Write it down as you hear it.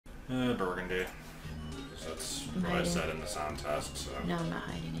Burgundy. That's what I said in the sound test, so... No, I'm not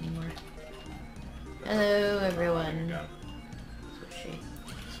hiding anymore. Hello, everyone.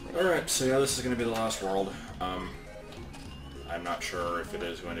 Alright, so yeah, this is going to be the last world. I'm not sure if it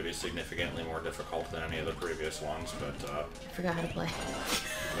is going to be significantly more difficult than any of the previous ones, but, I forgot how to play.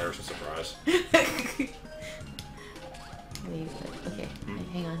 There's a surprise. Wait, okay,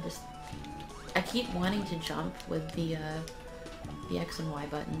 hang on, just... I keep wanting to jump with the X and Y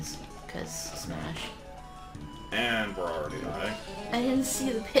buttons, because Smash. And we're already dying. I didn't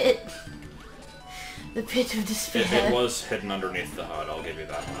see the pit. The pit of despair. It was hidden underneath the HUD, I'll give you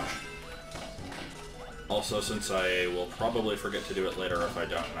that much. Also, since I will probably forget to do it later if I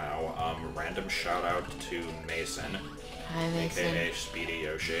don't now, random shout out to Mason. Hi, Mason. AKA Speedy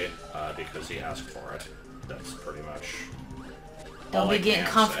Yoshi, because he asked for it. That's pretty much Don't all be I getting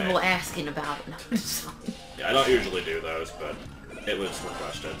can comfortable say. asking about it. No, I'm just fine. Yeah, I don't usually do those, but it was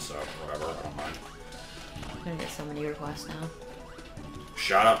requested, so whatever, I don't mind. I'm gonna get so many requests now.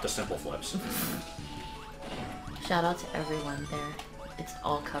 Shout out to Simple Flips. Shout out to everyone there. It's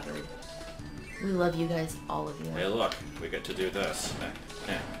all covered. We love you guys, all of you. Hey look, we get to do this.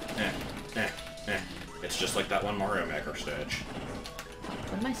 It's just like that one Mario Maker stage.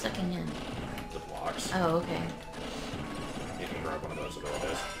 What am I sucking in? The blocks. Oh, okay. You can grab one of those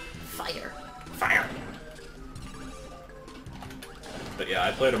abilities. Fire. Fire! But yeah,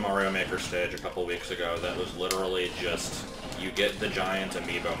 I played a Mario Maker stage a couple weeks ago that was literally just, you get the giant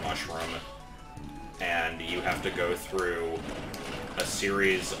amiibo mushroom, and you have to go through a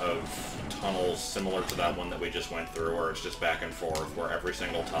series of tunnels similar to that one that we just went through, where it's just back and forth, where every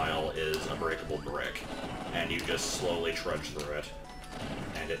single tile is a breakable brick, and you just slowly trudge through it.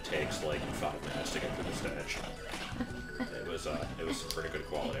 And it takes like 5 minutes to get through the stage. It was pretty good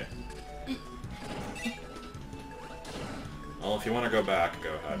quality. Well, if you want to go back,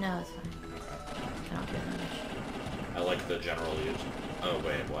 go ahead. No, it's fine. Okay. I don't care that much. I like the general use. Oh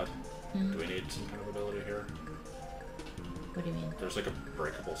wait, what? Hmm? Do we need some kind of ability here? What do you mean? There's like a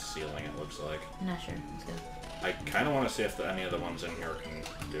breakable ceiling, it looks like. I'm not sure. Let's go. I kind of want to see if any of the ones in here can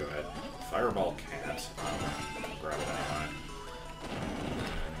do it. Fireball can't. Grab it anyway.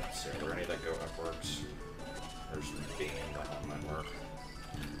 Let's see, are there any that go upwards? There's beam, that one might work.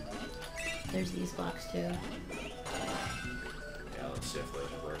 There's these blocks too. Yeah, let's see if those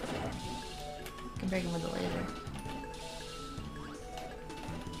are breakable. You can break them with a laser.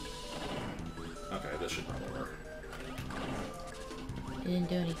 Okay, this should probably work. It didn't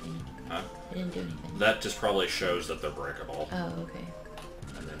do anything. Huh? It didn't do anything. That just probably shows that they're breakable. Oh, okay.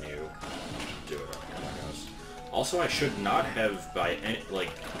 And then you do it up here, I guess. Also, I should not have, by any,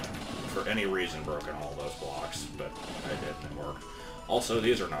 like, for any reason, broken all those blocks, but I did, and it worked. Also,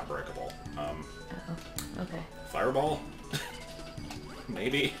 these are not breakable. Uh-oh. Okay. Fireball?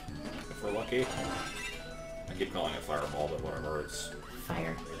 Maybe, if we're lucky. I keep calling it fireball, but whatever, it's...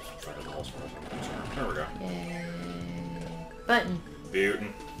 Fire. It's fireball as far as I'm concerned. There we go. Yay. Button.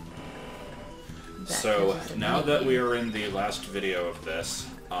 Beautin'. So, now that we are in the last video of this,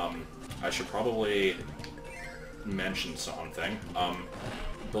 I should probably mention something.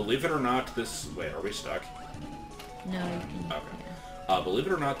 Believe it or not, this... Wait, are we stuck? No, you can... Okay. Yeah. Believe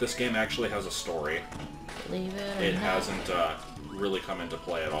it or not, this game actually has a story. Believe it or It not. hasn't really come into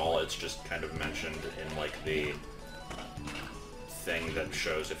play at all. It's just kind of mentioned in, like, the thing that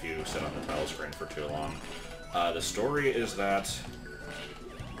shows if you sit on the title screen for too long. The story is that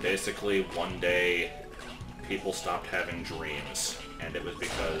basically one day people stopped having dreams, and it was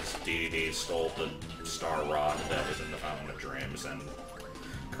because DDD stole the star rod that is in the Fountain of Dreams, and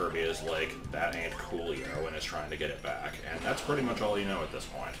Kirby is like, that ain't coolio, and is trying to get it back. And that's pretty much all you know at this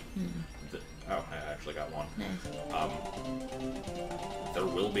point. Oh, I actually got one. Nice. There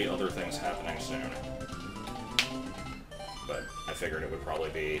will be other things happening soon. But I figured it would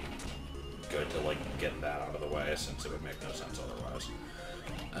probably be good to, like, get that out of the way, since it would make no sense otherwise.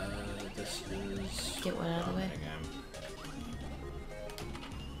 This is... Get what out of the way?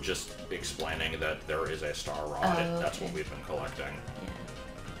 Just explaining that there is a star rod, Oh, and that's okay. what we've been collecting.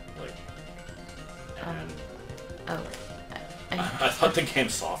 Yeah. Like, and... Oh. I thought the game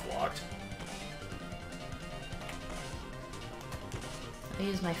soft-locked. I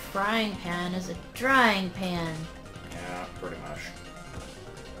use my frying pan as a drying pan. Yeah, pretty much.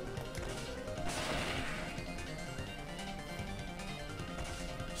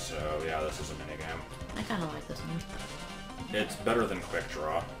 So, yeah, this is a minigame. I kind of like this one. It's better than Quick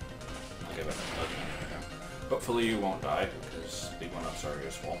Draw. I'll give it a minigame. Hopefully you won't die, because the 1-ups are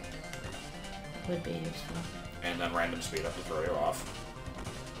useful. Would be useful. And then random speed up to throw you off.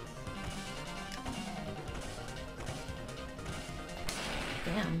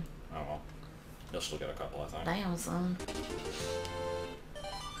 Damn. Oh well. You'll still get a couple, I think. Damn, son.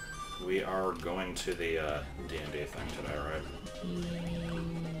 We are going to the D&D thing today, right?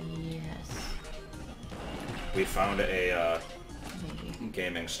 Yes. We found a Maybe.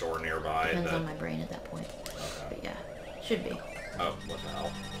 gaming store nearby. Depends on my brain at that point. Okay. But yeah, should be. Oh, what the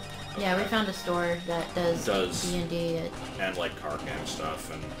hell? Okay. Yeah, we found a store that does D&D and like card game stuff,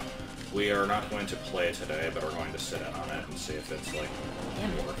 and we are not going to play today, but we're going to sit in on it and see if it's like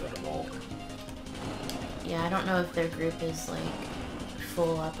worth it at all. Yeah, I don't know if their group is like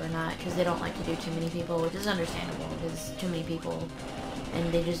full up or not, because they don't like to do too many people, which is understandable, because too many people,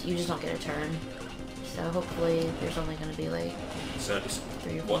 and you just don't get a turn. So hopefully there's only going to be like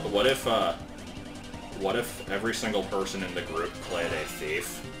 3 or 4. What if every single person in the group played a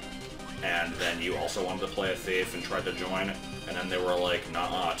thief, and then you also wanted to play a thief and tried to join, and then they were like,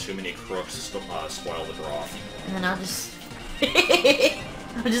 nah, too many crooks spoil the draw. And then I'll just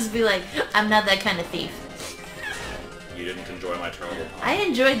I'll just be like, I'm not that kind of thief. You didn't enjoy my terrible pun. I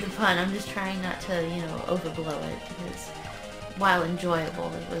enjoyed the pun. I'm just trying not to, you know, overblow it, because while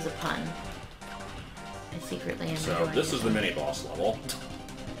enjoyable, it was a pun. I secretly am So enjoying this it. is the mini-boss level.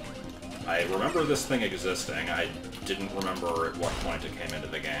 I remember this thing existing. I didn't remember at what point it came into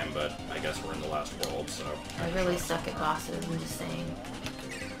the game, but I guess we're in the last world, so... I really suck at bosses, I'm just saying.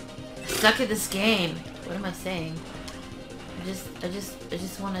 I suck at this game! What am I saying? I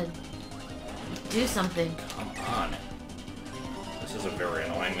just want to do something. Come on. This is a very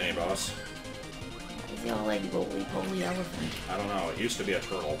annoying mini-boss. Is he all like roly-poly elephant? I don't know, it used to be a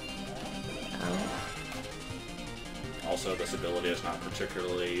turtle. Oh. Also, this ability is not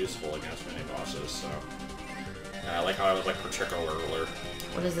particularly useful against mini-bosses, so... I like how I was, like, particular earlier.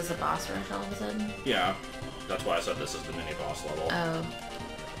 What is this, a boss rush all of a sudden? Yeah, that's why I said this is the mini-boss level. Oh.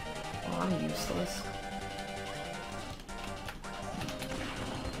 Well, I'm useless.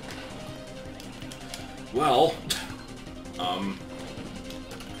 Well,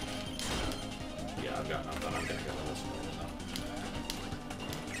 yeah, I've got nothing. I'm gonna go with this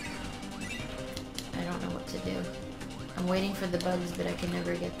one. I don't know what to do. I'm waiting for the bugs, but I can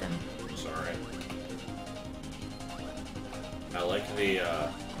never get them. Sorry. I like the,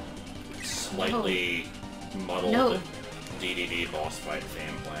 slightly muddled DDD boss fight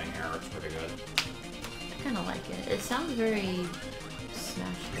theme playing here. It's pretty good. I kind of like it. It sounds very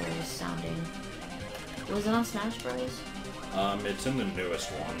Smash Bros. Sounding. Was it on Smash Bros? It's in the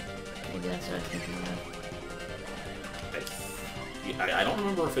newest one. Maybe that's what I was thinking of. I don't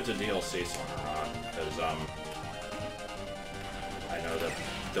remember if it's a DLC song or not, because, I know that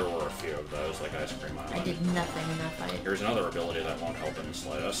there were a few of those, like Ice Cream Island. I did nothing in that fight. Here's another ability that won't help in the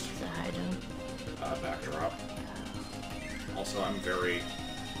slightest. Is that high jump? Backdrop. Also, I'm very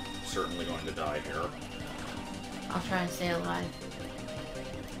certainly going to die here. I'll try and stay alive.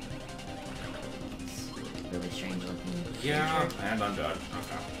 It's really strange looking. Yeah, creature. and I'm dead.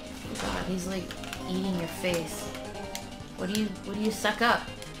 Okay. Oh god, he's like eating your face. What do you suck up?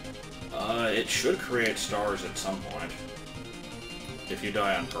 It should create stars at some point. If you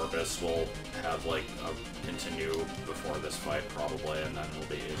die on purpose, we'll have, like, a continue before this fight, probably, and then it'll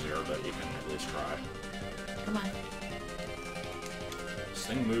be easier, but you can at least try. Come on. This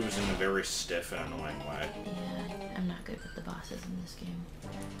thing moves in a very stiff and annoying way. Yeah, I'm not good with the bosses in this game.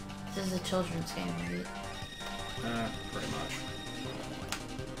 This is a children's game, right? Pretty much.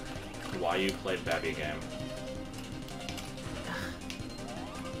 Why you played Babby Game?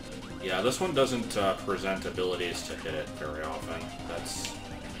 Yeah, this one doesn't present abilities to hit it very often. That's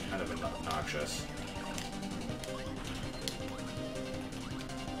kind of obnoxious.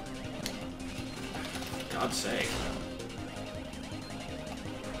 God's sake.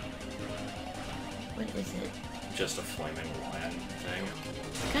 What is it? Just a flaming lion thing.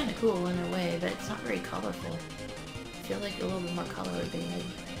 It's kind of cool in a way, but it's not very colorful. I feel like a little bit more color would be good.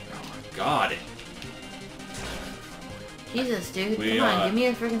 Oh my god. Jesus, dude. Come on, give me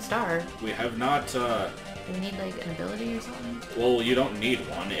a freaking star. We have not, Do we need, like, an ability or something? well, you don't need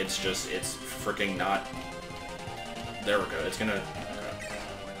one. It's just, it's freaking not... There we go. It's gonna... Okay.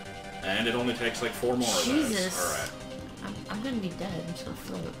 And it only takes, like, 4 more of those. Jesus. Alright. I'm gonna be dead. I'm just gonna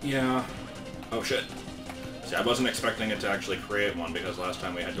float. Yeah. Oh, shit. See, I wasn't expecting it to actually create one, because last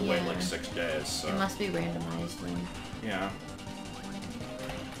time we had to wait, like, 6 days, so... It must be randomized then. Yeah.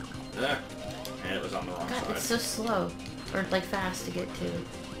 And it was on the wrong God, side. it's so slow. Or, like, fast to get to.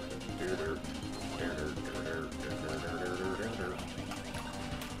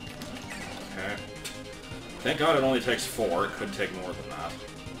 Okay. Thank God it only takes 4. It could take more than that.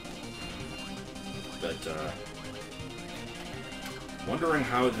 But, Wondering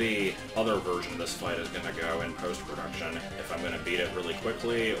how the other version of this fight is going to go in post-production. If I'm going to beat it really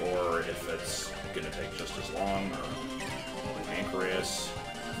quickly, or if it's going to take just as long, or pancreas,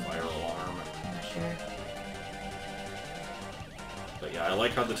 fire alarm. Not sure. But yeah, I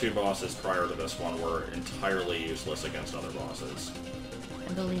like how the two bosses prior to this one were entirely useless against other bosses.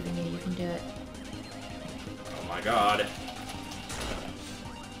 I believe in you. You can do it. Oh my god.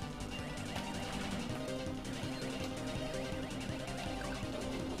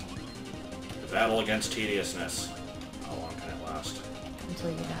 The battle against tediousness. How long can it last? Until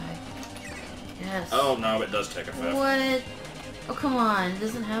you die. Yes. Oh no, it does take a fifth. What? Oh, come on. It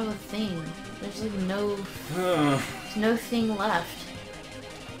doesn't have a thing. There's like no... there's no thing left.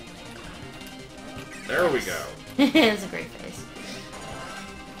 There we go. It's a great face.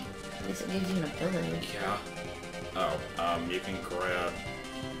 At least it gives you an ability. Yeah. Oh, you can grab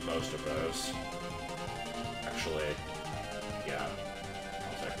most of those. Actually, yeah.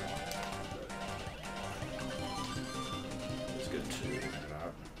 I'll take one. It's good to do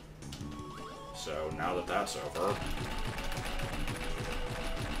that. So, now that that's over...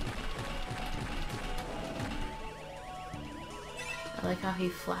 I like how he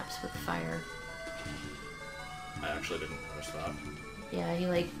flaps with fire. I actually didn't notice that. Yeah, he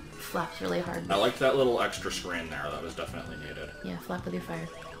like flaps really hard. I liked that little extra screen there. That was definitely needed. Yeah, flap with your fire.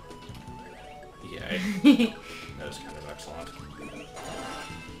 Yay. That was kind of excellent.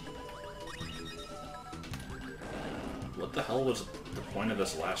 What the hell was the point of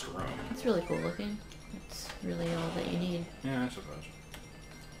this last room? It's really cool looking. It's really all that you need. Yeah, I suppose.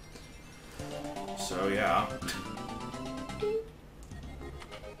 So, yeah.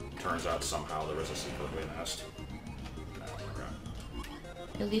 Turns out somehow there was a secret we missed.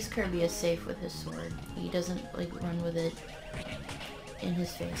 At least Kirby is safe with his sword. He doesn't like run with it in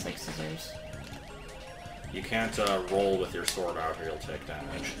his face like scissors. You can't roll with your sword out or you'll take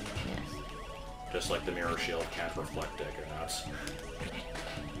damage. Yes. Just like the mirror shield can't reflect Deku.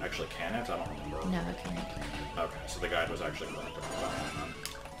 Actually, can it? I don't remember. No, it can't. Okay, so the guide was actually correct about that one.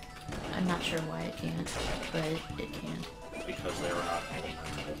 I'm not sure why it can't, but it can. Because they were not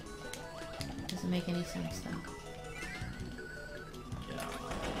elemental. Doesn't make any sense though. Yeah.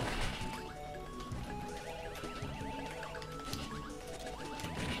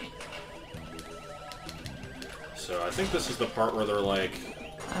 So I think this is the part where they're like,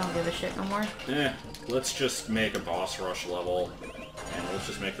 I don't give a shit no more. let's just make a boss rush level, and let's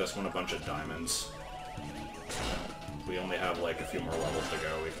just make this one a bunch of diamonds. We only have like a few more levels to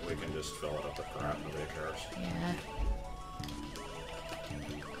go. We can just fill it up with crap. Nobody cares. Yeah.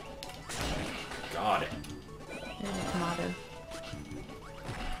 God. There's a tomato.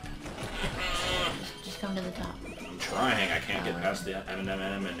 Just come to the top. I'm trying. I can't get past the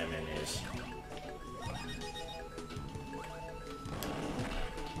M&M's.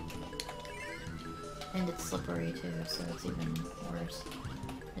 And it's slippery too, so it's even worse.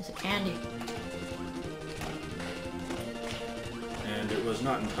 There's a candy. And it was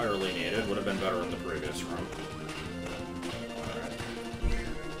not entirely needed. Would have been better in the previous room. Alright.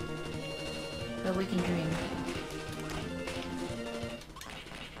 But we can dream.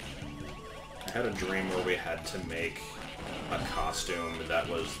 I had a dream where we had to make a costume that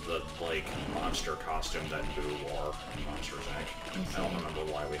was the, like, monster costume that Boo wore in Monsters, Inc. I don't remember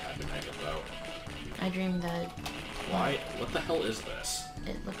why we had to make it, though. I dreamed that... Why? What the hell is this?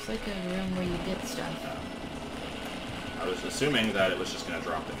 It looks like a room where you get stuff. I was assuming that it was just gonna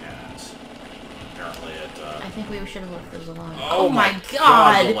drop the cannons. Apparently it, I think we should have left those alone. Oh my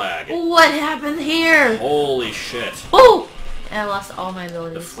god! the lag. What happened here? Holy shit. Oh! And I lost all my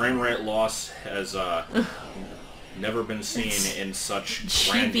abilities. The frame rate loss has, never been seen in such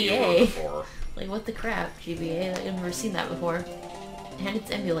grandeur before. Like, what the crap, GBA? I've never seen that before. And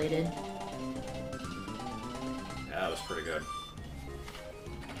it's emulated. Yeah, that was pretty good.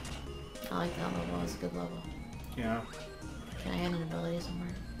 I like that level. It's a good level. Yeah. Can I add an ability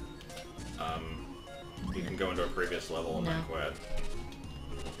somewhere? You can go into a previous level and then quit.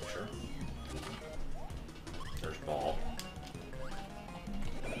 Sure. There's ball.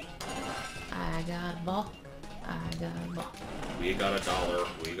 I got a ball. I got a ball. We got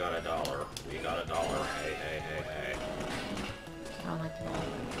 $1. We got $1. We got $1. Hey, hey, hey, hey. I don't like the ball.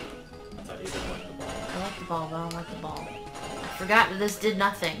 I thought you didn't like the ball. I like the ball, but I don't like the ball. I forgot that this did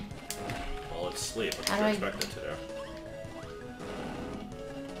nothing. Well, it's sleep. What How did do you I... expect it to do?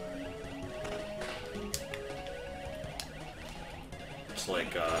 It's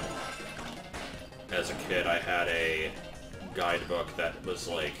like, as a kid, I had a guidebook that was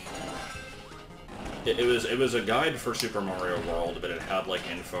like... It was a guide for Super Mario World, but it had like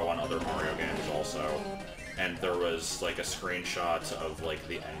info on other Mario games also. and there was like a screenshot of like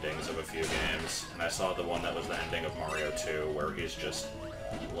the endings of a few games, and I saw the one that was the ending of Mario 2, where he's just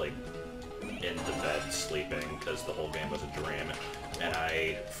like in the bed sleeping because the whole game was a dream. And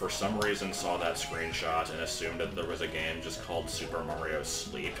I, for some reason, saw that screenshot and assumed that there was a game just called Super Mario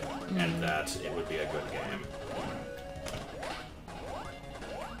Sleep, and that it would be a good game.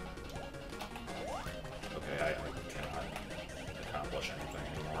 Okay, I cannot accomplish anything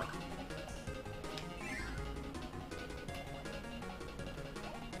anymore.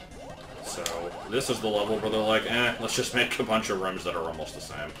 So, this is the level where they're like, let's just make a bunch of rooms that are almost the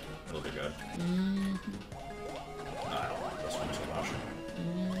same. It'll be good. I don't like this one so much.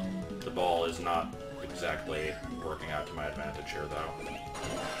 The ball is not exactly working out to my advantage here, though.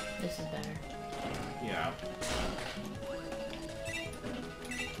 This is better. Yeah.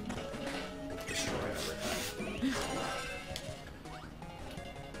 Destroy everything.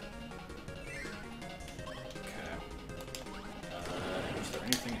 Okay. Is there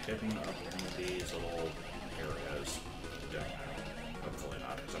anything hidden up in these little areas? Yeah. Hopefully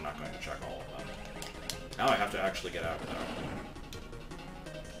not, because I'm not going to check all of them. Now I have to actually get out, though.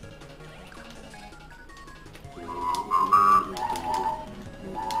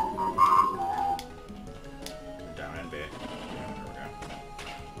 Down and B. There we go.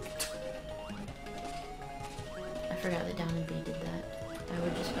 I forgot that down and B did that. I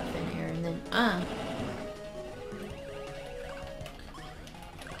would just up in here and then,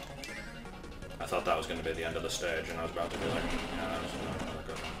 I thought that was going to be the end of the stage, and I was about to be like, yeah, that was not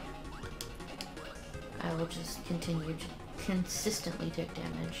good one. I will just continue to consistently take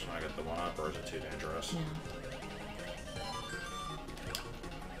damage. Can I get the one up, or is it too dangerous? No.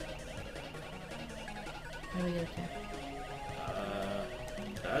 How do we get up there?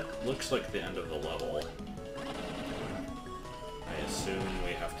 That looks like the end of the level. I assume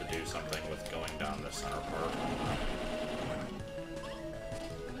we have to do something with going down the center part.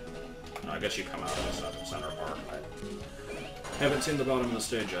 No, I guess you come out of the center part. I haven't seen the bottom of the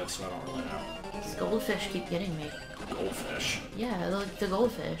stage yet, so I don't really know. These goldfish keep getting me. Goldfish? Yeah, the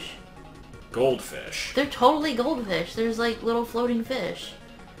goldfish. Goldfish? They're totally goldfish. There's like little floating fish.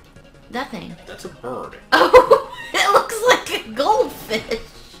 That thing. That's a bird. Oh, it looks like a goldfish.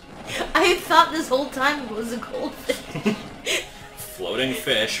 I thought this whole time it was a goldfish. Floating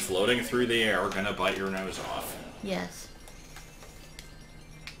fish, floating through the air, gonna bite your nose off. Yes.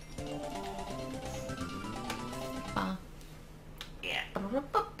 Yeah.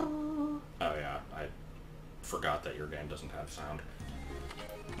 Oh yeah, I forgot that your game doesn't have sound.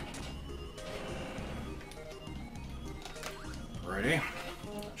 Ready?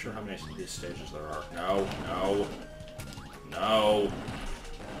 Not sure how many of these stages there are. No, no, no,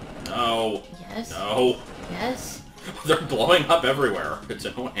 no, Yes. no. Yes. They're blowing up everywhere. It's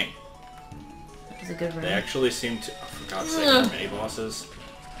annoying. That was a good run. They actually seem to... Oh, for God's sake, how many bosses?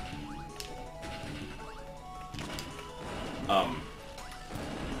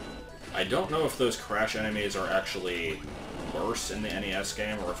 I don't know if those crash enemies are actually worse in the NES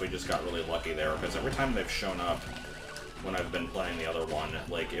game, or if we just got really lucky there, because every time they've shown up when I've been playing the other one,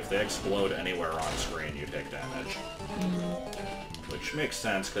 like, if they explode anywhere on screen, you take damage. Which makes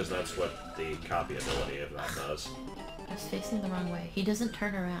sense, because that's what the copy ability of that does. I was facing the wrong way. He doesn't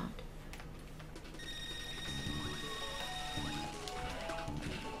turn around.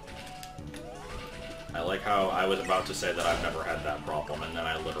 I like how I was about to say that I've never had that problem, and then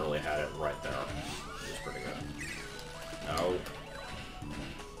I literally had it right there. It was pretty good. No.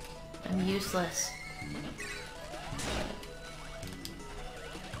 I'm useless.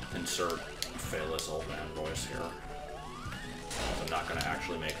 Insert Phaelus old man voice here. I'm not going to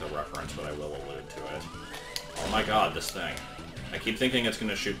actually make the reference, but I will allude to it. Oh my god, this thing. I keep thinking it's going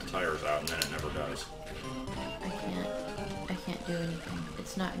to shoot the tires out, and then it never does. I can't do anything.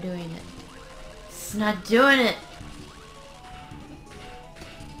 It's not doing it. It's not doing it!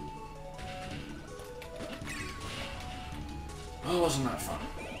 Oh, wasn't that fun?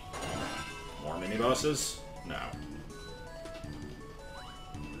 More mini-bosses? No.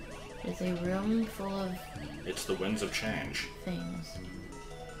 There's a room full of It's the winds of change. things.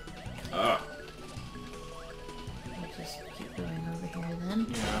 Ah. I'll just keep going over here then.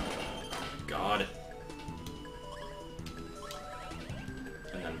 Yeah. God.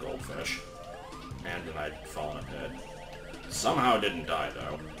 And then goldfish. And then I'd fall in a pit. Somehow didn't die,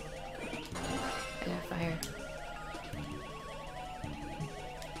 though. I got fire.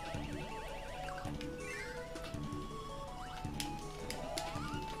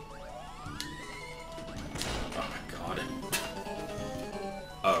 Oh my god.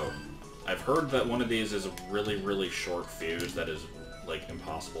 Oh. I've heard that one of these is a really, really short fuse that is, like,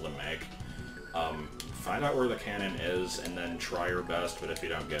 impossible to make. Find out where the cannon is, and then try your best, but if you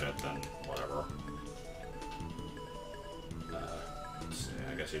don't get it, then whatever. Let's see,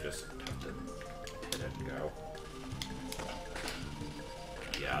 I guess you just have to hit it and go.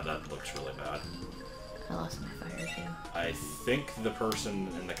 Yeah, that looks really bad. I lost my fire, too. I think the person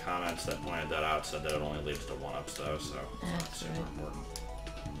in the comments that pointed that out said that it only leads to 1-ups, though, so that's super right. important.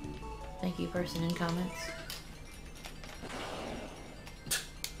 Thank you, person in comments.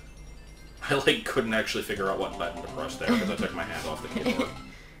 I, like, couldn't actually figure out what button to press there, because I took my hand off the keyboard.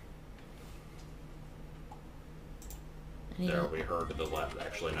 There, we heard the last...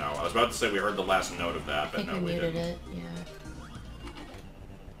 Actually, no. I was about to say we heard the last note of that, but no, we didn't. I think we muted it, yeah.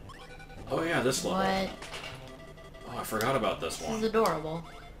 Oh, yeah, this level. What? Oh, I forgot about this This one. is adorable.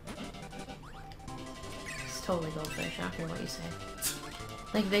 It's totally goldfish, I don't care what you say.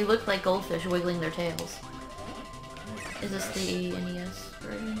 Like, they look like goldfish wiggling their tails. Is this the NES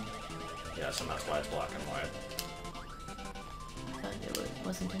version? Yes, and that's why it's black and white. But it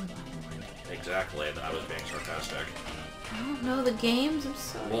wasn't in black and white. Exactly, I was being sarcastic. I don't know the games, I'm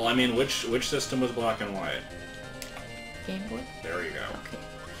sorry. Well, I mean, which system was black and white? Game Boy? There you go. Okay.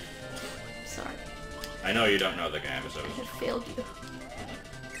 Sorry. I know you don't know the game, so... I just failed you.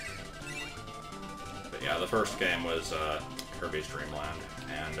 But yeah, the first game was Kirby's Dream Land,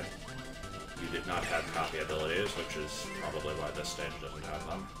 and you did not have copy abilities, which is probably why this stage doesn't have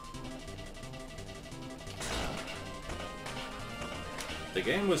them. The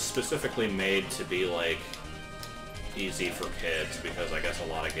game was specifically made to be, like, easy for kids, because I guess a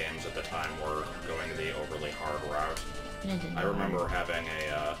lot of games at the time were going the overly hard route. I remember having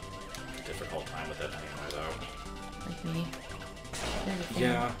a difficult time with it anyway, though. Like me.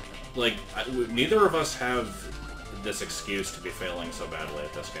 Yeah, like, neither of us have this excuse to be failing so badly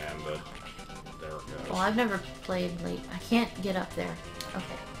at this game, but there it goes. Well, I've never played, like, I can't get up there.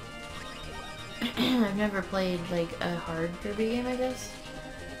 Okay. I've never played, like, a hard Kirby game, I guess.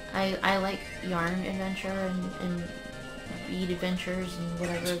 I like Yarn Adventure and Bead Adventures and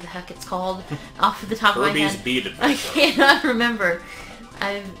whatever the heck it's called off the top of my head. Kirby's Bead Adventure. I cannot remember.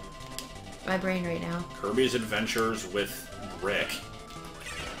 My brain right now. Kirby's Adventures with Rick.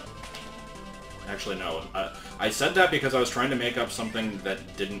 Actually, no. I said that because I was trying to make up something that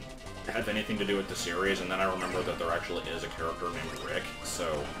didn't have anything to do with the series, and then I remember that there actually is a character named Rick,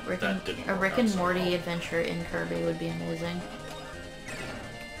 so that didn't work A Rick out and so Morty well. adventure in Kirby would be amazing.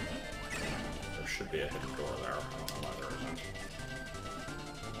 There should be a hidden door there. I don't know why there isn't.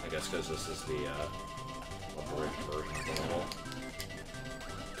 I guess because this is the abridged version of the level.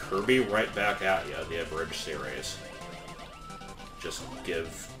 Kirby right back at ya, the abridged series. Just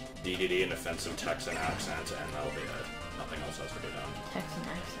give DDD an offensive Texan accent, and that'll be it. Nothing else has to be done. Texan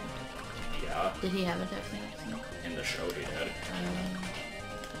accent. Yeah. Did he have a Texan accent? In the show he did.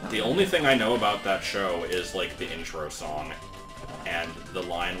 The only thing I know about that show is, like, the intro song, and the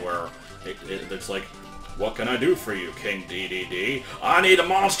line where it's like, "What can I do for you, King DDD? I need a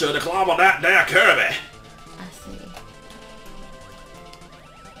monster to clobber that there Kirby!" I see.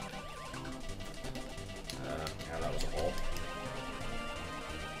 Yeah, that was a hole.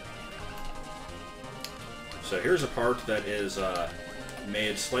 So here's a part that is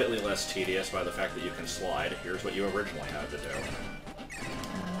made slightly less tedious by the fact that you can slide. Here's what you originally had to do.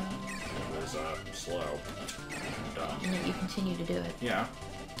 It was slow. Dumb. And then you continue to do it. Yeah.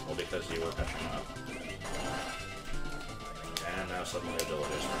 Well, because you were catching up. And now suddenly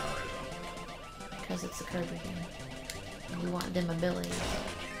abilities for no reason. Because it's a Kirby game. And we want them abilities.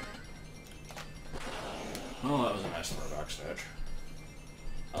 Well, that was a nice throwback stage.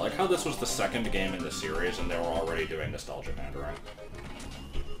 I like how this was the second game in the series and they were already doing nostalgia pandering.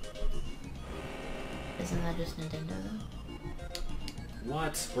 Isn't that just Nintendo, though?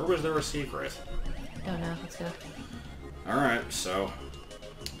 What? Where was there a secret? Don't know. Let's go. Alright, so...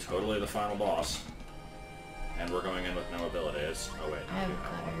 totally the final boss. And we're going in with no abilities. Oh wait, no, I have we a have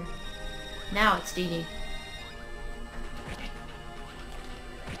cutter. one. Now it's DD.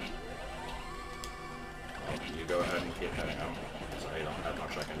 Well, you go ahead and keep hitting him. So I don't have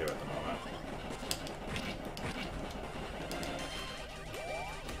much I can do at the moment.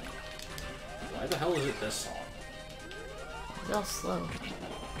 Why the hell is it this song? It's all slow.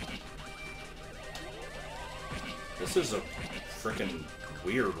 This is a frickin'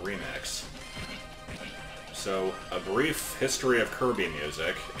 weird remix. So, a brief history of Kirby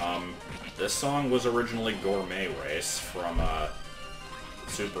music. This song was originally Gourmet Race from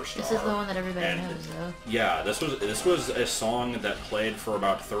Superstar. This is the one that everybody knows, though. Yeah, this was a song that played for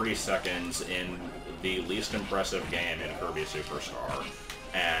about 30 seconds in the least impressive game in Kirby Superstar.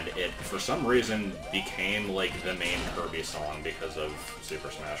 And it it, for some reason, became, like, the main Kirby song because of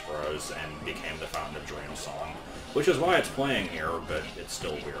Super Smash Bros. And became the Fountain of Dreams song. Which is why it's playing here, but it's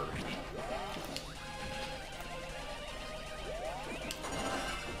still weird.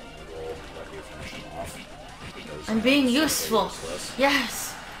 We'll let you finish him off. I'm being useful! Useless.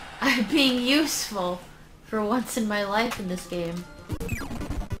 Yes! I'm being useful! For once in my life in this game.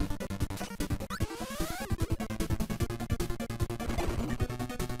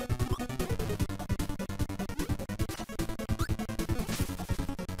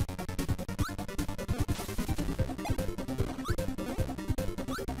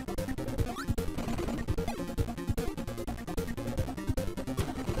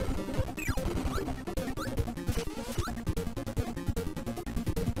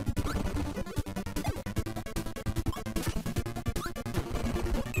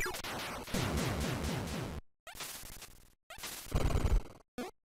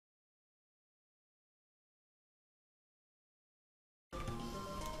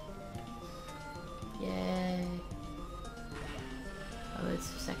 Yay. Oh, it's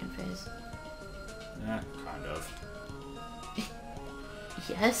second phase. Kind of.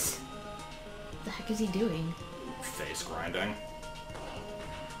 Yes? What the heck is he doing? Face grinding.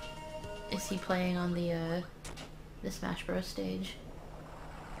 Is he playing on the Smash Bros. Stage?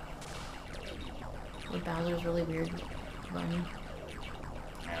 With Bowser's really weird run.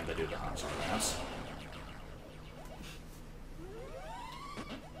 And they do the Hanzo dance.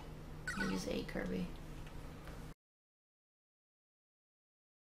 He just ate Kirby.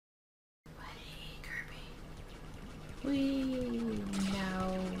 Why did he eat Kirby?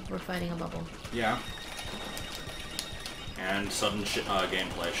 Now we're fighting a bubble. Yeah. And sudden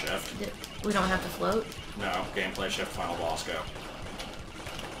gameplay shift. We don't have to float? No, gameplay shift, final boss go.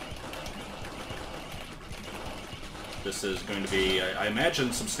 This is going to be, I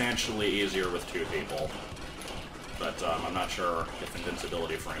imagine, substantially easier with 2 people. But I'm not sure if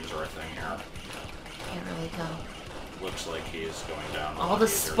invincibility frames are a thing here. Can't really tell. Looks like he's going down. All the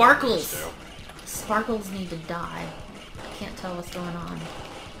sparkles! Sparkles need to die. Can't tell what's going on.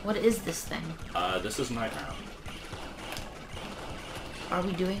 What is this thing? This is Nightmare. Are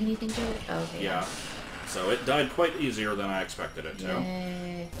we doing anything to it? Oh, okay. Yeah. So it died quite easier than I expected it to.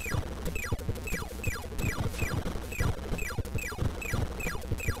 Yay.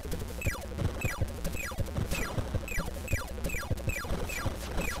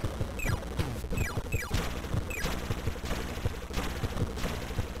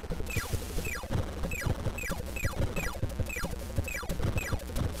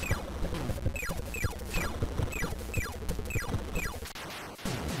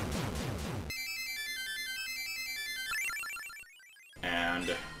 And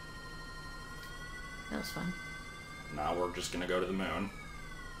That was fun. now we're just gonna go to the moon.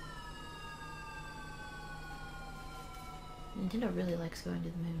 Nintendo really likes going to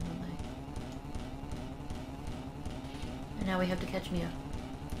the moon, don't they? And now we have to catch Mew.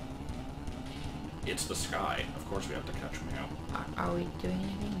 It's the sky. Of course we have to catch Mew. Are we doing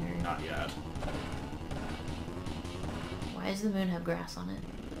anything, or...? Not yet. Why does the moon have grass on it?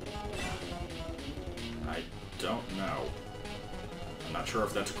 I don't know. I'm not sure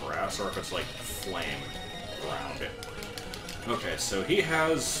if that's grass or if it's like flame around it. Okay, so he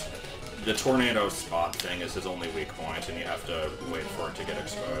has the tornado spot thing is his only weak point, and you have to wait for it to get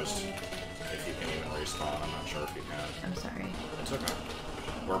exposed. If you can even respawn, I'm not sure if you can. I'm sorry. It's okay.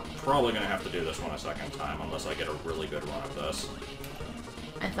 We're probably going to have to do this one a second time, unless I get a really good run of this.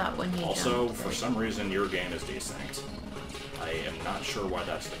 I thought when he Also, jumped, for some reason, your game is desynced. I am not sure why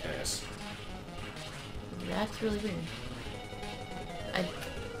that's the case. That's really weird.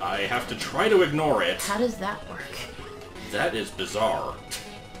 I have to try to ignore it. How does that work? That is bizarre.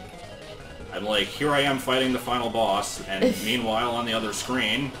 I'm like, here I am fighting the final boss, and meanwhile on the other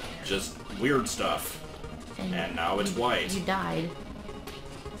screen, just weird stuff. And now it's white. You died.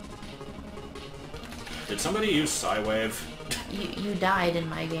 Did somebody use Psywave? You died in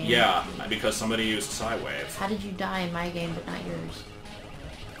my game. Yeah, because somebody used Psywave. How did you die in my game but not yours?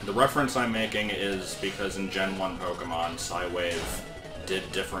 The reference I'm making is because in Gen 1 Pokemon, Psywave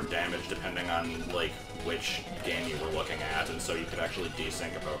did different damage depending on, like, which game you were looking at, and so you could actually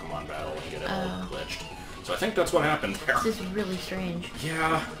desync a Pokemon battle and get it all glitched. So I think that's what happened there. This is really strange.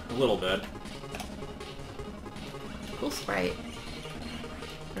 Yeah, a little bit. Cool sprite.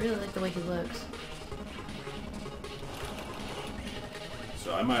 I really like the way he looks.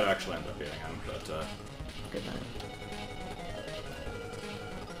 So I might actually end up beating him, but, Good luck.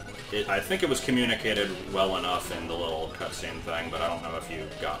 I think it was communicated well enough in the little cutscene thing, but I don't know if you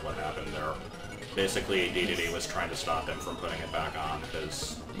got what happened there. Basically, DDD was trying to stop him from putting it back on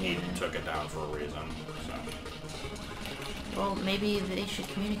because he took it down for a reason. So. Well, maybe they should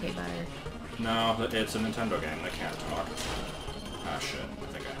communicate better. No, it's a Nintendo game. They can't talk. Ah, shit. I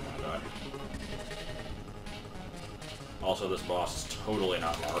think I'm gonna die. Also, this boss is totally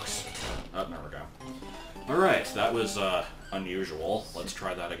not Mark's. Oh, there we go. Alright, that was, unusual. Let's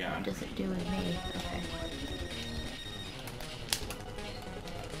try that again. What does it do with me? Okay.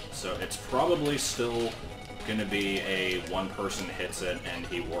 So it's probably still gonna be a one person hits it and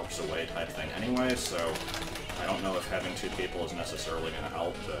he warps away type thing anyway, so I don't know if having two people is necessarily gonna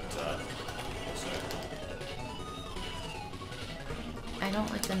help, but, we'll see. I don't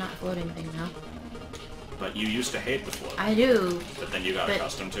like the not floating thing now. But you used to hate the float. I do. But then you got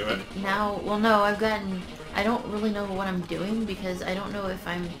accustomed to it? Now, well no, I don't really know what I'm doing because I don't know if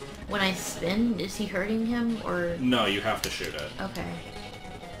when I spin, is he hurting him or... No, you have to shoot it. Okay.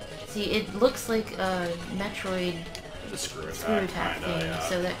 See, it looks like a Metroid The screw attack kinda, thing, yeah.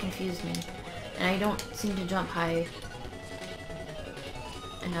 so that confused me. And I don't seem to jump high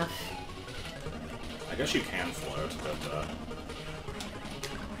enough. I guess you can float, but,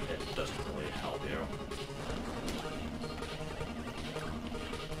 it doesn't really help you.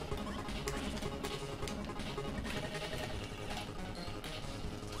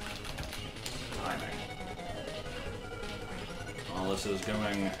 Timing. Well, this is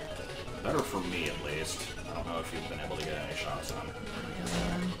going better for me, at least. I don't know if you've been able to get any shots on.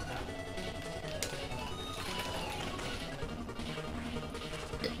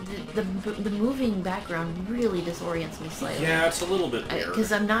 The moving background really disorients me slightly. Yeah, it's a little bit weird.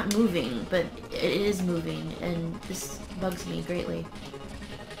 Because I'm not moving, but it is moving, and this bugs me greatly.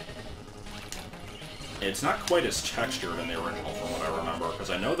 It's not quite as textured in the original from what I remember, because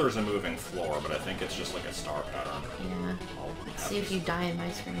I know there's a moving floor, but I think it's just like a star pattern. Yeah. Let's see if you die in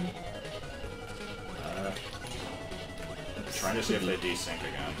my screen. Trying to see if they desync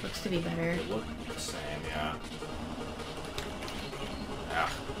again. Looks to be better. They look the same, yeah.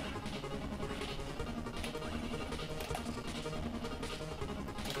 Ah.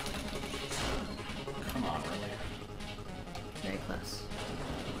 Come on, really? Very close.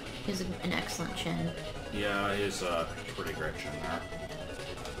 He has an excellent chin. Yeah, he's a pretty great chin there.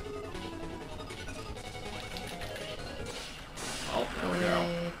 Oh, there we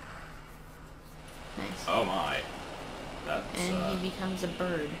go. Nice. Oh my. That's, and he becomes a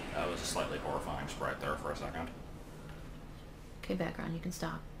bird. That was a slightly horrifying sprite there for a second. Okay, background, you can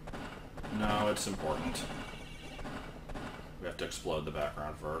stop. No, it's important. We have to explode the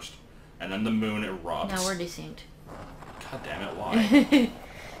background first. And then the moon erupts. Now we're desynced. God damn it, why?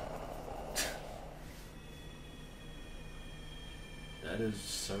 That is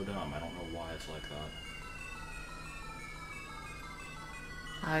so dumb. I don't know why it's like that.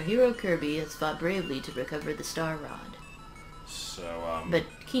 Our hero Kirby has fought bravely to recover the Star Rod. So, But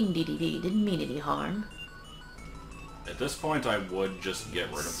King DDD didn't mean any harm. At this point, I would just get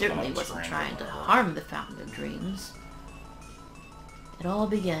rid of the Certainly wasn't trying to harm the Fountain of Dreams. It all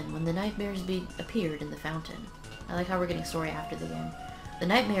began when the nightmares appeared in the fountain. I like how we're getting story after the game. The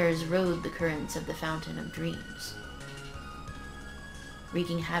nightmares rode the currents of the Fountain of Dreams,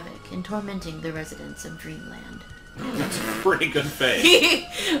 wreaking havoc and tormenting the residents of Dreamland. That's a pretty good face.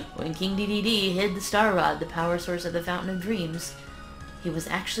 When King DDD hid the Star Rod, the power source of the Fountain of Dreams, he was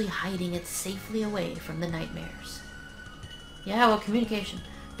actually hiding it safely away from the nightmares. Yeah, well, communication.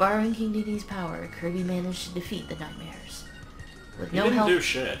 Borrowing King DDD's power, Kirby managed to defeat the nightmares. With no help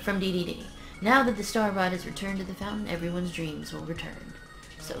from DDD. Now that the Star Rod is returned to the fountain, everyone's dreams will return.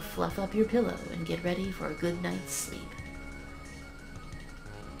 So fluff up your pillow and get ready for a good night's sleep.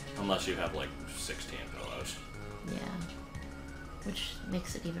 Unless you have, like, 16 pillows. Yeah. Which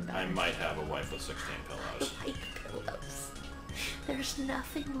makes it even better. I might have a wife with 16 pillows. I like pillows. There's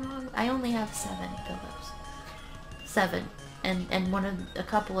nothing wrong. I only have 7 pillows. 7. And a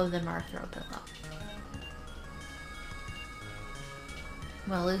couple of them are a throw pillow.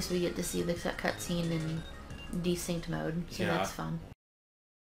 Well, at least we get to see the cutscene in desynced mode, so yeah. That's fun.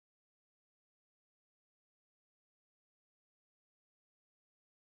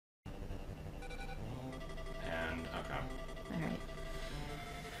 And, okay. Alright.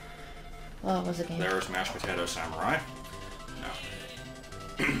 Well, it was a game. There's Mashed Potato Samurai.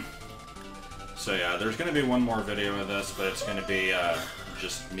 No. So yeah, there's going to be one more video of this, but it's going to be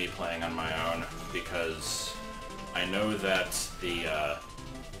just me playing on my own, because I know that the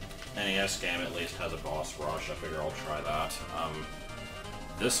NES game at least has a boss rush. I figure I'll try that.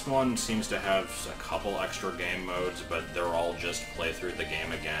 This one seems to have a couple extra game modes, but they're all just play through the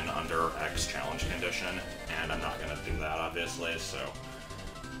game again under X challenge condition, and I'm not going to do that, obviously, so...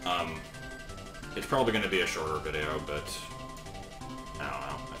 It's probably going to be a shorter video, but I don't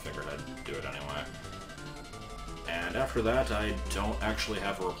know. I figured I'd do it anyway. And after that, I don't actually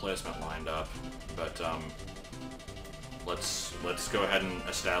have a replacement lined up, but let's go ahead and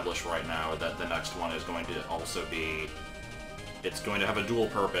establish right now that the next one is going to also be... It's going to have a dual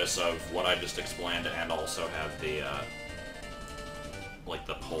purpose of what I just explained, and also have the like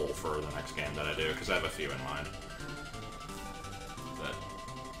the poll for the next game that I do, because I have a few in mind. But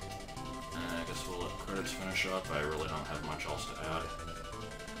I guess we'll let credits finish up. I really don't have much else to add.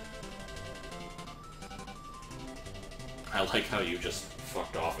 I like how you just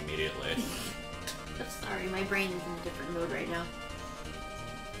fucked off immediately. Sorry, my brain is in a different mode right now.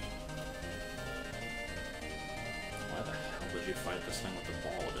 Why the hell did you fight this thing with the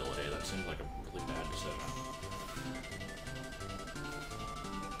ball ability? That seems like a really bad decision.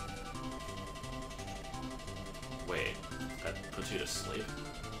 Wait, that puts you to sleep?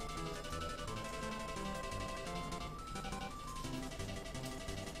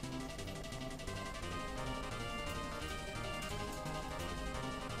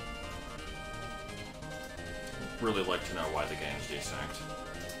 Really like to know why the game's desynced.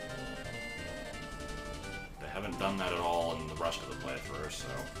 They haven't done that at all in the rest of the playthrough, so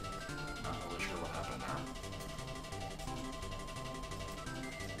not really sure what happened there.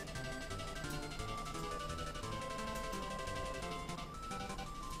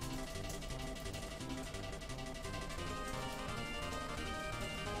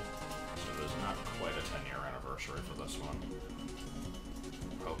 So it is not quite a 10-year anniversary for this one.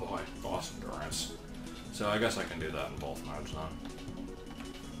 Oh boy, boss endurance. So I guess I can do that in both modes then.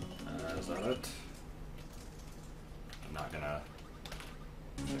 Is that it? I'm not gonna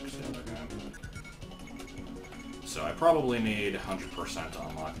fix the other game. So I probably need 100% to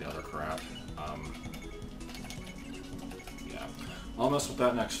unlock the other crap. Yeah. I'll mess with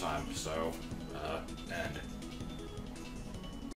that next time, so, end.